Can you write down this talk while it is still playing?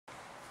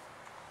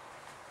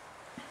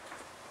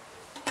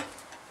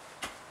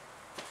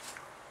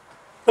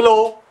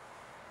Hello,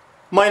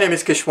 my name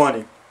is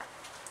Keshwani.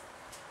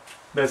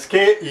 That's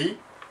K-E-S-H-W-A-N-I,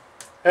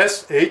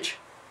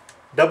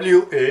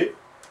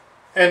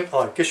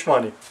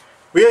 Keshwani.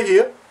 We are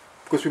here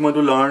because we want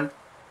to learn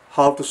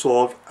how to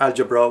solve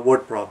algebra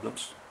word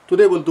problems.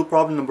 Today we'll do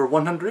problem number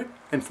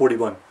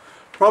 141.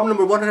 Problem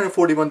number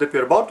 141 that we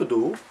are about to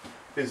do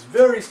is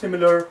very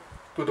similar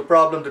to the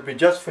problem that we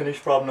just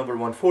finished, problem number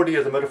 140.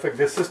 As a matter of fact,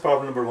 this is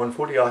problem number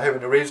 140. I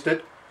haven't erased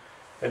it,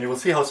 and you will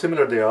see how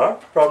similar they are.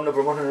 Problem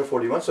number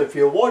 141. So if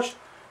you have watched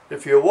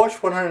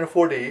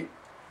 140,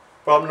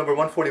 problem number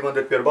 141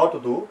 that we are about to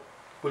do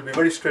will be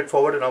very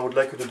straightforward, and I would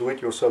like you to do it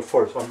yourself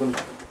first. I'm going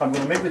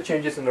to make the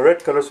changes in the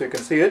red color so you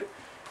can see it.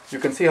 You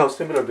can see how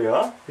similar they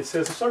are. It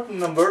says a certain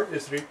number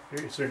is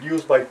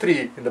reduced by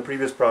 3 in the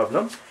previous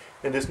problem.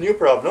 In this new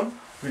problem,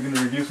 we're going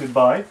to reduce it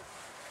by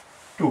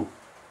 2.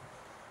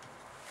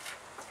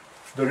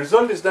 The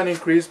result is then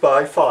increased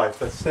by 5.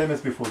 That's the same as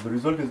before. The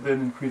result is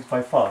then increased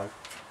by 5.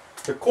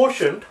 The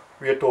quotient,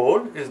 we are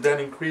told, is then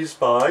increased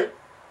by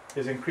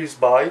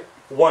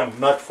 1,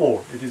 not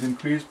 4. It is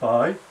increased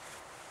by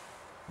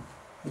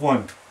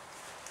 1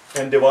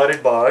 and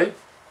divided by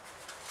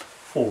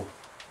 4.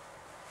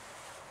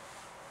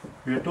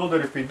 We are told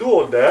that if we do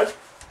all that,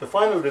 the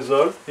final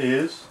result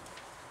is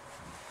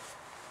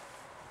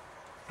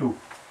 2.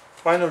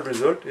 Final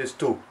result is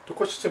 2. The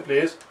question simply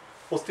is,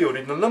 what's the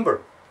original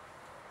number?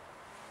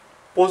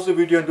 Pause the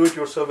video and do it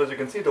yourself. As you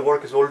can see, the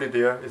work is already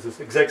there. It's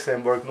the exact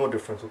same work, no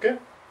difference, okay?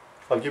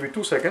 I'll give you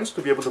 2 seconds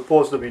to be able to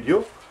pause the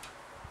video.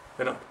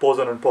 Pause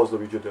and unpause the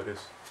video, that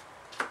is.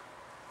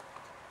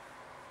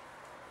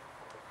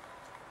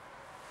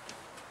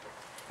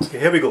 Okay,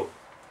 here we go.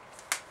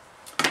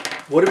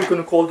 What are we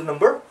going to call the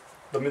number?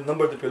 The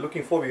number that we're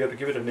looking for, we have to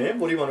give it a name.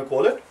 What do you want to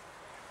call it?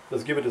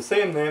 Let's give it the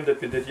same name that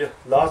we did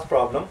last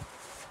problem.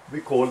 We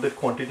called it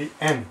quantity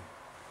n.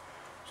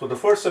 So the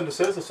first sentence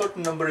says a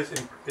certain number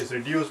is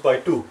reduced by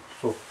 2.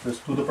 So let's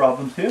do the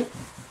problems here.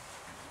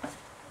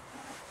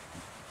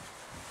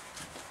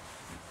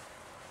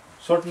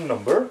 Certain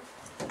number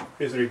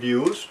is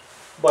reduced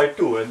by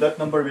 2, and that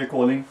number we are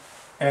calling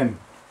n.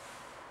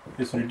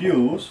 Is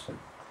reduced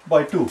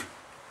by 2.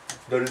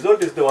 The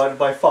result is divided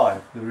by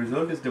 5. The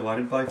result is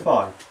divided by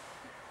 5.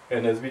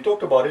 And as we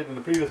talked about it in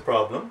the previous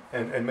problem,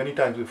 and many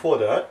times before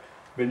that,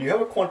 when you have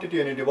a quantity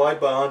and you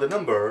divide by another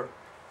number,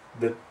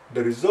 the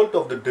result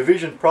of the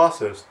division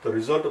process, the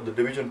result of the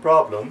division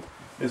problem,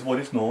 is what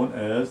is known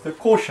as the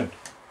quotient.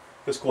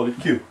 Let's call it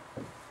Q.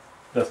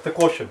 That's the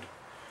quotient.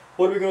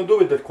 What are we going to do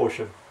with that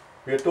quotient?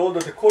 We are told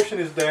that the quotient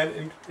is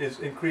then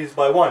increased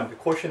by 1. The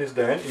quotient is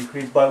then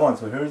increased by 1.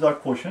 So here is our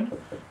quotient.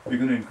 We're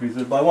going to increase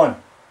it by 1.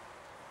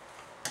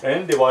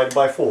 And divide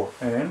by 4.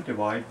 And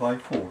divide by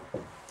 4.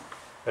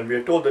 And we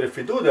are told that if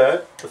we do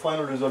that, the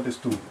final result is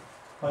 2.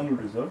 Final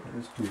result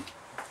is 2.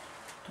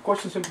 The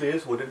question simply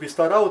is, what did we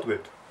start out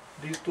with?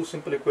 These 2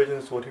 simple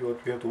equations is what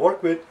we have to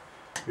work with.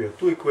 We have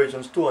 2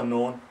 equations, 2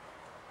 unknown.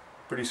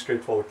 Pretty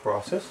straightforward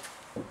process.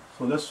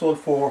 So let's solve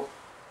for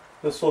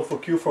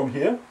Q from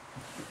here.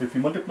 If we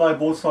multiply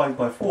both sides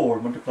by 4,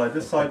 multiply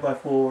this side by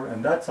 4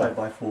 and that side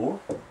by 4,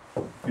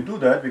 if we do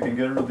that, we can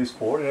get rid of this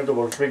 4. In other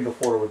words, bring the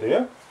 4 over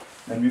there.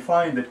 And we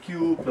find that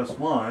Q plus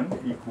 1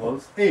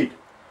 equals 8.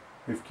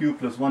 If Q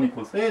plus 1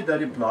 equals 8,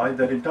 that in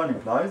turn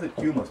implies that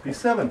Q must be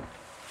 7.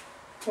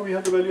 So we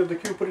have the value of the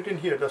Q, put it in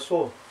here, that's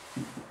all.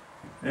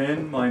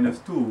 N minus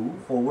 2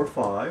 over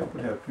 5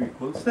 would have to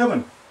equal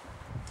 7.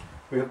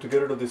 We have to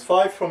get rid of this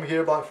 5 from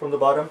here, from the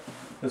bottom.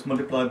 Let's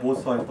multiply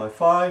both sides by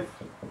 5.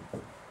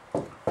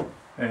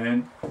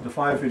 And the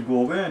 5 will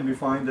go away, and we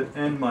find that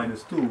n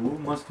minus 2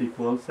 must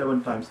equal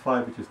 7 times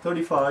 5, which is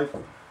 35.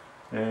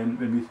 And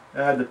when we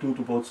add the 2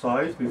 to both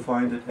sides, we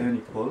find that n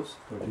equals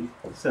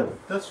 37.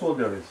 That's all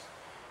there is.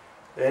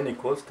 N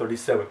equals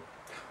 37.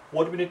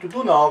 What we need to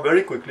do now,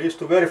 very quickly, is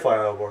to verify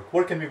our work.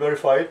 Where can we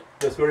verify it?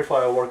 Let's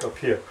verify our work up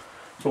here.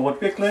 So what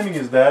we're claiming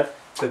is that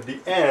the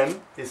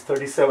n is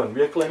 37.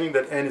 We are claiming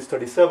that n is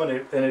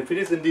 37, and if it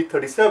is indeed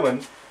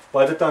 37,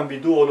 by the time we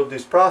do all of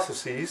these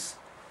processes,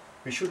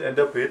 we should end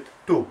up with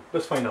 2.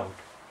 Let's find out.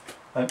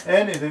 And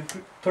n is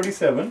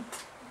 37.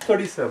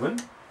 37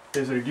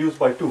 is reduced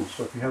by 2.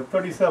 So if we have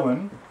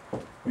 37,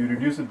 we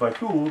reduce it by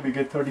 2, we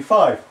get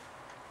 35.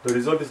 The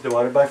result is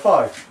divided by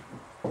 5.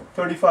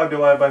 35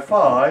 divided by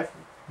 5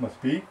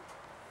 must be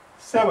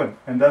 7,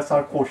 and that's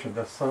our quotient.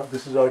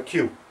 This is our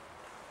Q.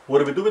 What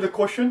do we do with the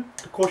quotient?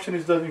 The quotient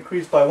is then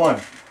increased by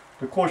 1.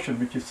 The quotient,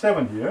 which is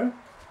 7 here,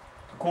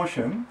 the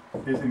quotient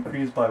is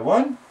increased by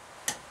 1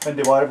 and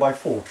divided by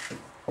 4.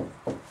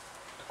 The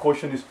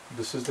quotient is,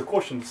 this is the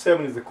quotient,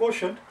 7 is the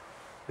quotient,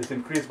 is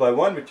increased by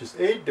 1, which is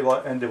 8,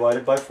 and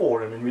divided by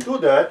 4. And when we do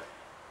that,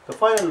 the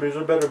final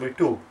result better be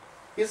 2.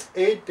 Is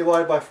 8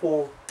 divided by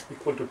 4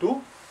 equal to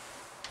 2?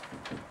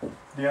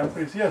 The answer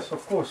is yes,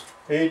 of course.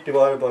 8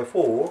 divided by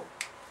 4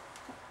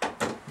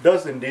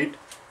 does indeed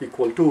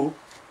equal 2,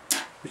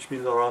 which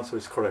means our answer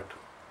is correct.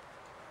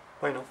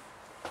 Bye now.